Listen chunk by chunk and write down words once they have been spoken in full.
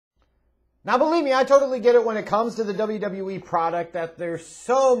Now, believe me, I totally get it when it comes to the WWE product that there's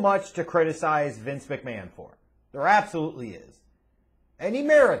so much to criticize Vince McMahon for. There absolutely is. And he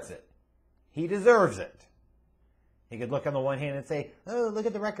merits it. He deserves it. He could look on the one hand and say, oh, look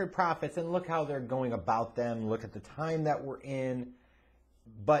at the record profits and look how they're going about them. Look at the time that we're in.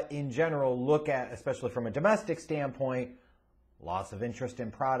 But in general, look at, especially from a domestic standpoint, loss of interest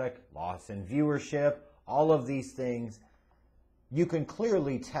in product, loss in viewership, all of these things. You can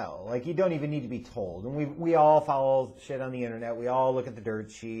clearly tell. Like, you don't even need to be told. And we all follow shit on the internet. We all look at the dirt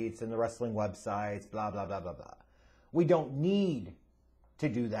sheets and the wrestling websites, blah, blah, blah, blah, blah. We don't need to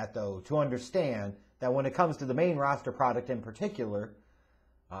do that, though, to understand that when it comes to the main roster product in particular,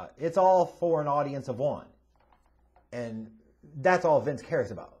 it's all for an audience of one. And that's all Vince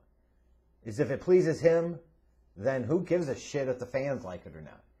cares about. Is if it pleases him, then who gives a shit if the fans like it or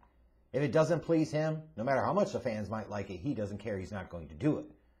not? If it doesn't please him, no matter how much the fans might like it, he doesn't care. He's not going to do it.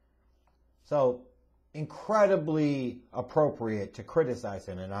 So, incredibly appropriate to criticize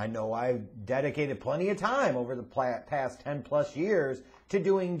him. And I know I've dedicated plenty of time over the past 10 plus years to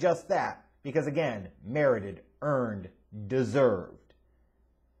doing just that. Because again, merited, earned, deserved.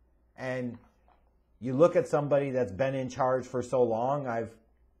 And you look at somebody that's been in charge for so long. I've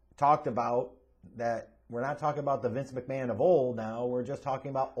talked about that. We're not talking about the Vince McMahon of old now. We're just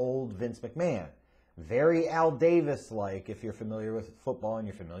talking about old Vince McMahon. Very Al Davis-like, if you're familiar with football and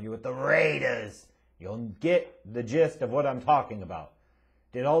you're familiar with the Raiders. You'll get the gist of what I'm talking about.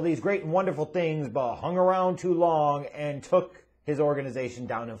 Did all these great and wonderful things, but hung around too long and took his organization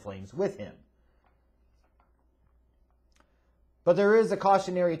down in flames with him. But there is a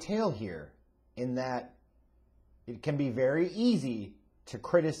cautionary tale here in that it can be very easy to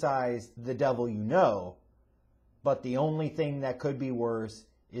criticize the devil you know, but the only thing that could be worse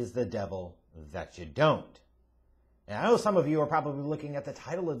is the devil that you don't. And I know some of you are probably looking at the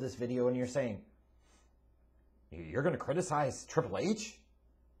title of this video and you're saying, you're going to criticize Triple H?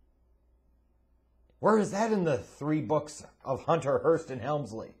 Where is that in the 3 books of Hunter Hearst and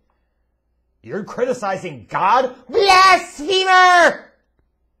Helmsley? You're criticizing God? Blasphemer!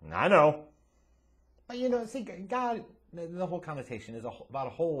 I know. But you know, see, God, the whole connotation is about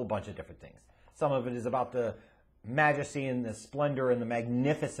a whole bunch of different things. Some of it is about the majesty and the splendor and the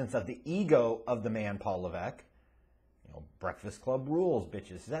magnificence of the ego of the man Paul Levesque. You know, Breakfast Club rules,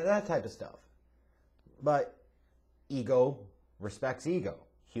 bitches, that type of stuff. But ego respects ego.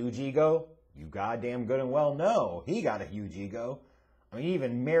 Huge ego, you goddamn good and well know he got a huge ego. I mean, he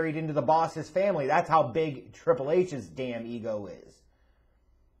even married into the boss's family. That's how big Triple H's damn ego is.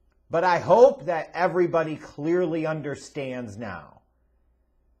 But I hope that everybody clearly understands now,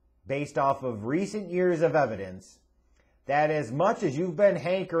 based off of recent years of evidence, that as much as you've been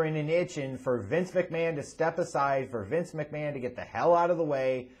hankering and itching for Vince McMahon to step aside, for Vince McMahon to get the hell out of the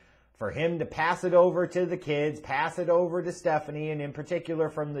way, for him to pass it over to the kids, pass it over to Stephanie, and in particular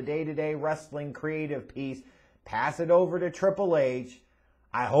from the day-to-day wrestling creative piece, pass it over to Triple H,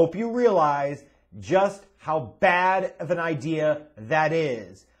 I hope you realize just how bad of an idea that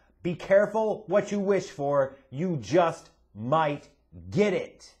is. Be careful what you wish for. You just might get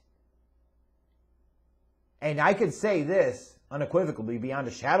it. And I could say this unequivocally, beyond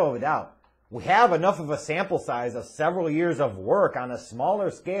a shadow of a doubt. We have enough of a sample size of several years of work on a smaller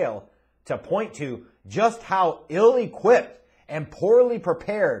scale to point to just how ill-equipped and poorly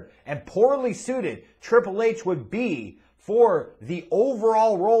prepared and poorly suited Triple H would be for the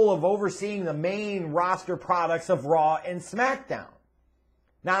overall role of overseeing the main roster products of Raw and SmackDown.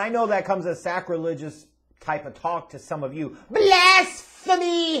 Now, I know that comes as sacrilegious type of talk to some of you.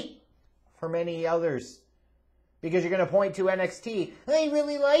 Blasphemy! For many others. Because you're going to point to NXT. I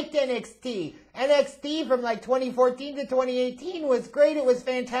really liked NXT. NXT from like 2014 to 2018 was great. It was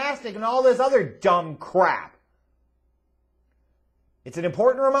fantastic. And all this other dumb crap. It's an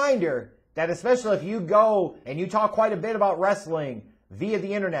important reminder that especially if you go and you talk quite a bit about wrestling via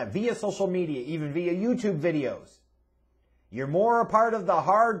the internet, via social media, even via YouTube videos, you're more a part of the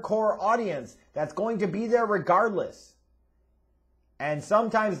hardcore audience that's going to be there regardless. And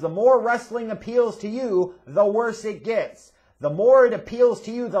sometimes the more wrestling appeals to you, the worse it gets. The more it appeals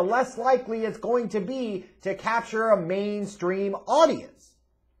to you, the less likely it's going to be to capture a mainstream audience.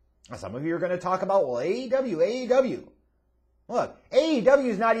 Some of you are going to talk about, well, AEW. Look, AEW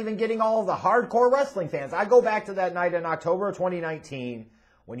is not even getting all of the hardcore wrestling fans. I go back to that night in October of 2019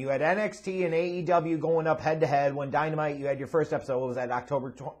 when you had NXT and AEW going up head-to-head. When Dynamite, you had your first episode, what was that,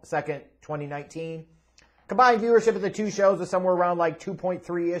 October 2nd, 2019? Combined viewership of the two shows was somewhere around like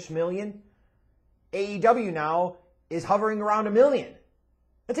 2.3-ish million. AEW now is hovering around 1 million.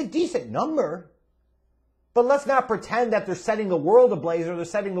 That's a decent number. But let's not pretend that they're setting the world ablaze or they're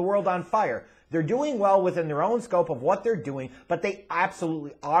setting the world on fire. They're doing well within their own scope of what they're doing, but they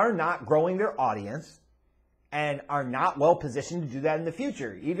absolutely are not growing their audience and are not well positioned to do that in the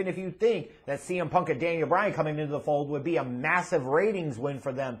future. Even if you think that CM Punk and Daniel Bryan coming into the fold would be a massive ratings win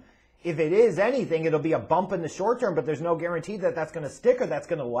for them, if it is anything, it'll be a bump in the short term, but there's no guarantee that that's going to stick or that's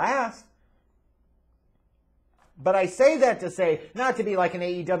going to last. But I say that to say, not to be like an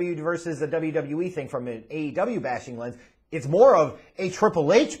AEW versus a WWE thing from an AEW bashing lens. It's more of a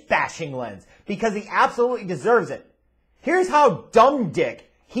Triple H bashing lens because he absolutely deserves it. Here's how dumb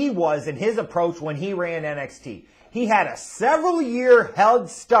dick he was in his approach when he ran NXT. He had a several-year head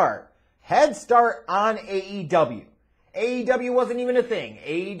start on AEW. AEW wasn't even a thing.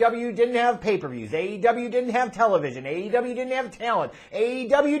 AEW didn't have pay-per-views. AEW didn't have television. AEW didn't have talent.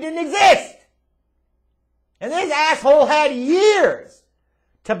 AEW didn't exist. And this asshole had years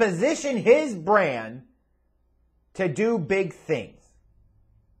to position his brand to do big things.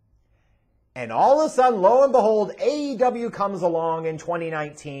 And all of a sudden, lo and behold, AEW comes along in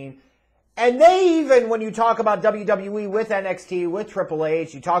 2019. And they even, when you talk about WWE with NXT, with Triple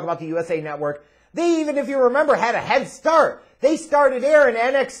H, you talk about the USA Network, they even, if you remember, had a head start. They started airing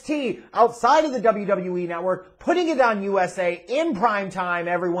NXT outside of the WWE Network, putting it on USA in prime time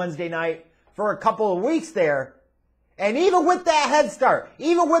every Wednesday night for a couple of weeks there. And even with that head start,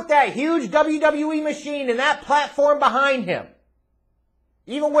 even with that huge WWE machine and that platform behind him,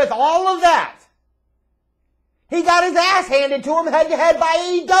 even with all of that, he got his ass handed to him head-to-head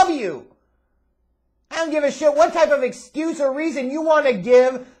by AEW. I don't give a shit what type of excuse or reason you want to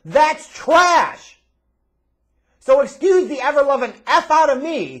give. That's trash. So excuse the ever-loving F out of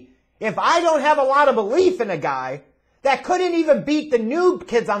me if I don't have a lot of belief in a guy that couldn't even beat the new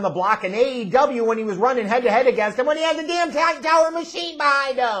kids on the block in AEW when he was running head-to-head against him when he had the damn tower machine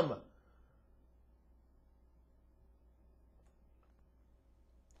behind him.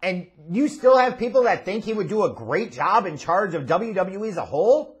 And you still have people that think he would do a great job in charge of WWE as a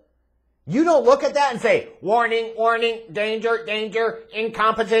whole? You don't look at that and say, warning, warning, danger, danger,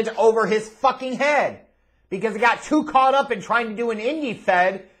 incompetent over his fucking head. Because he got too caught up in trying to do an indie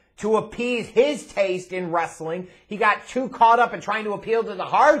fed to appease his taste in wrestling. He got too caught up in trying to appeal to the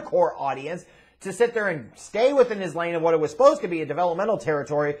hardcore audience to sit there and stay within his lane of what it was supposed to be, a developmental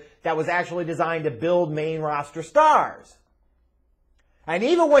territory that was actually designed to build main roster stars. And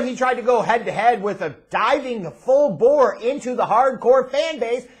even when he tried to go head-to-head with a diving full bore into the hardcore fan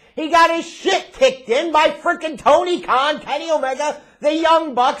base, he got his shit kicked in by frickin' Tony Khan, Kenny Omega, the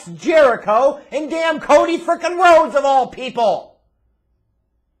Young Bucks, Jericho, and damn Cody frickin' Rhodes of all people.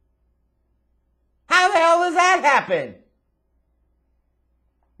 How the hell does that happen?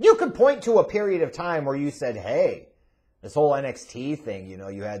 You could point to a period of time where you said, hey, this whole NXT thing, you know,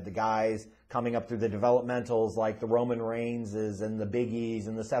 you had the guys coming up through the developmentals like the Roman Reigns' and the Big E's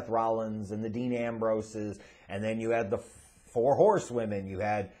and the Seth Rollins and the Dean Ambroses, and then you had the Four Horsewomen, you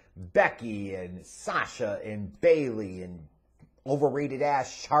had Becky and Sasha and Bayley and overrated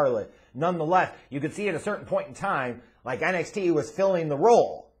ass Charlotte. Nonetheless, you could see at a certain point in time, like NXT was filling the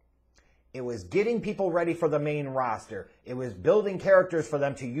role. It was getting people ready for the main roster. It was building characters for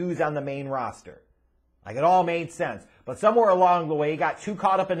them to use on the main roster. Like, it all made sense. But somewhere along the way, he got too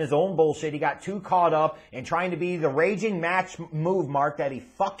caught up in his own bullshit. He got too caught up in trying to be the raging match move mark that he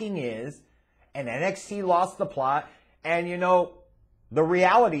fucking is. And NXT lost the plot. And, you know, the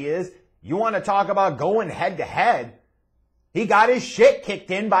reality is, you want to talk about going head to head, he got his shit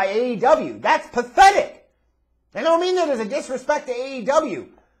kicked in by AEW. That's pathetic. I don't mean that as a disrespect to AEW.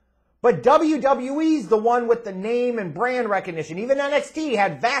 But WWE's the one with the name and brand recognition. Even NXT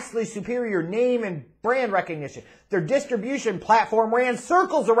had vastly superior name and brand recognition. Their distribution platform ran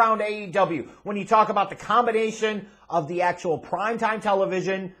circles around AEW. When you talk about the combination of the actual primetime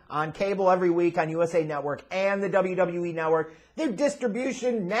television on cable every week on USA Network and the WWE Network, their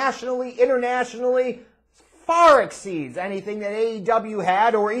distribution nationally, internationally, far exceeds anything that AEW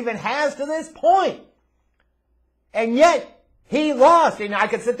had or even has to this point. And yet, he lost, and I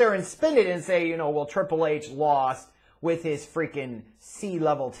could sit there and spin it and say, you know, well, Triple H lost with his freaking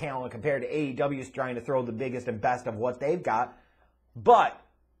C-level talent compared to AEW's trying to throw the biggest and best of what they've got. But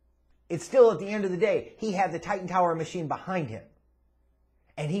it's still, at the end of the day, he had the Titan Tower machine behind him.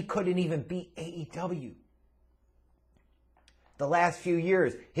 And he couldn't even beat AEW. The last few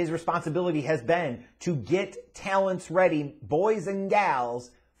years, his responsibility has been to get talents ready, boys and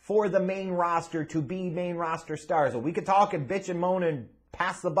gals, for the main roster to be main roster stars. So we could talk and bitch and moan and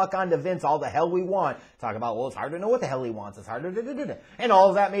pass the buck on to Vince all the hell we want. Talk about, well, it's hard to know what the hell he wants. It's hard to... And all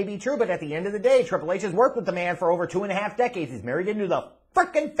of that may be true, but at the end of the day, Triple H has worked with the man for over 2.5 decades. He's married into the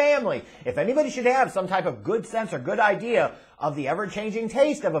frickin' family. If anybody should have some type of good sense or good idea of the ever-changing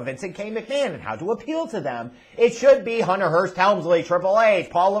taste of a Vincent K. McMahon and how to appeal to them, it should be Hunter Hearst Helmsley, Triple H,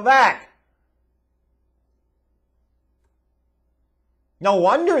 Paul Levesque. No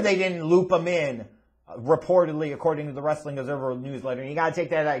wonder they didn't loop him in, reportedly, according to the Wrestling Observer newsletter. And you gotta take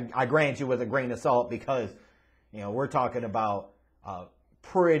that, I grant you, with a grain of salt, because, you know, we're talking about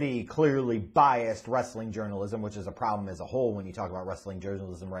pretty clearly biased wrestling journalism, which is a problem as a whole when you talk about wrestling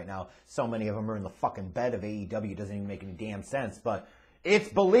journalism right now. So many of them are in the fucking bed of AEW. It doesn't even make any damn sense. But it's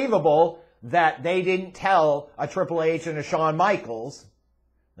believable that they didn't tell a Triple H and a Shawn Michaels,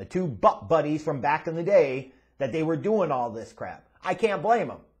 the two butt buddies from back in the day, that they were doing all this crap. I can't blame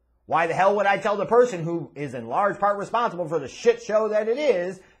them. Why the hell would I tell the person who is in large part responsible for the shit show that it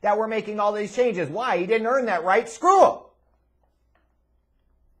is that we're making all these changes? Why? He didn't earn that right. Screw him.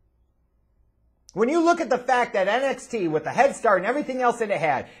 When you look at the fact that NXT, with the head start and everything else that it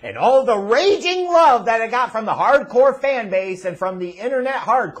had, and all the raging love that it got from the hardcore fan base and from the internet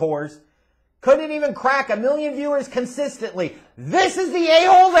hardcores, couldn't even crack 1 million viewers consistently. This is the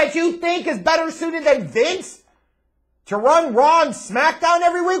a-hole that you think is better suited than Vince to run Raw and SmackDown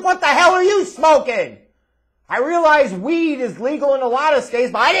every week? What the hell are you smoking? I realize weed is legal in a lot of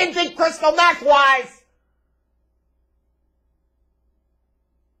states, but I didn't think crystal meth was.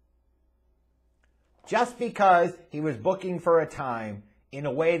 Just because he was booking for a time in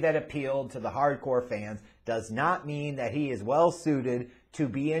a way that appealed to the hardcore fans does not mean that he is well suited to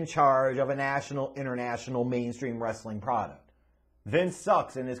be in charge of a national, international, mainstream wrestling product. Vince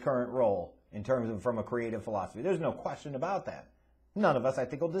sucks in his current role in terms of from a creative philosophy. There's no question about that. None of us, I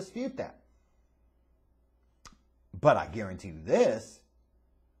think, will dispute that. But I guarantee you this,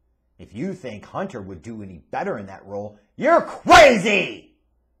 if you think Hunter would do any better in that role, you're crazy!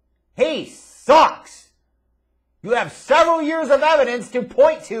 He sucks! You have several years of evidence to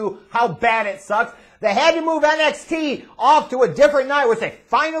point to how bad it sucks. They had to move NXT off to a different night, which they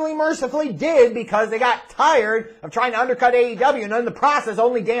finally mercifully did because they got tired of trying to undercut AEW, and in the process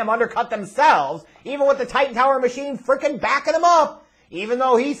only damn undercut themselves, even with the Titan Tower machine freaking backing them up. Even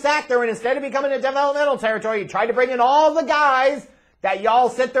though he sat there and instead of becoming a developmental territory, he tried to bring in all the guys that y'all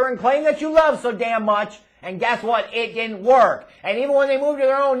sit there and claim that you love so damn much. And guess what? It didn't work. And even when they moved to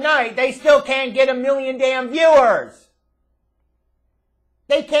their own night, they still can't get 1 million damn viewers.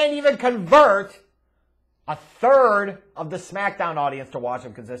 They can't even convert a third of the SmackDown audience to watch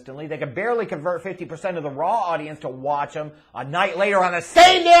them consistently. They can barely convert 50% of the Raw audience to watch them a night later on the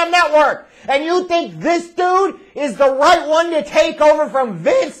same damn network. And you think this dude is the right one to take over from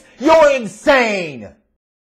Vince? You're insane.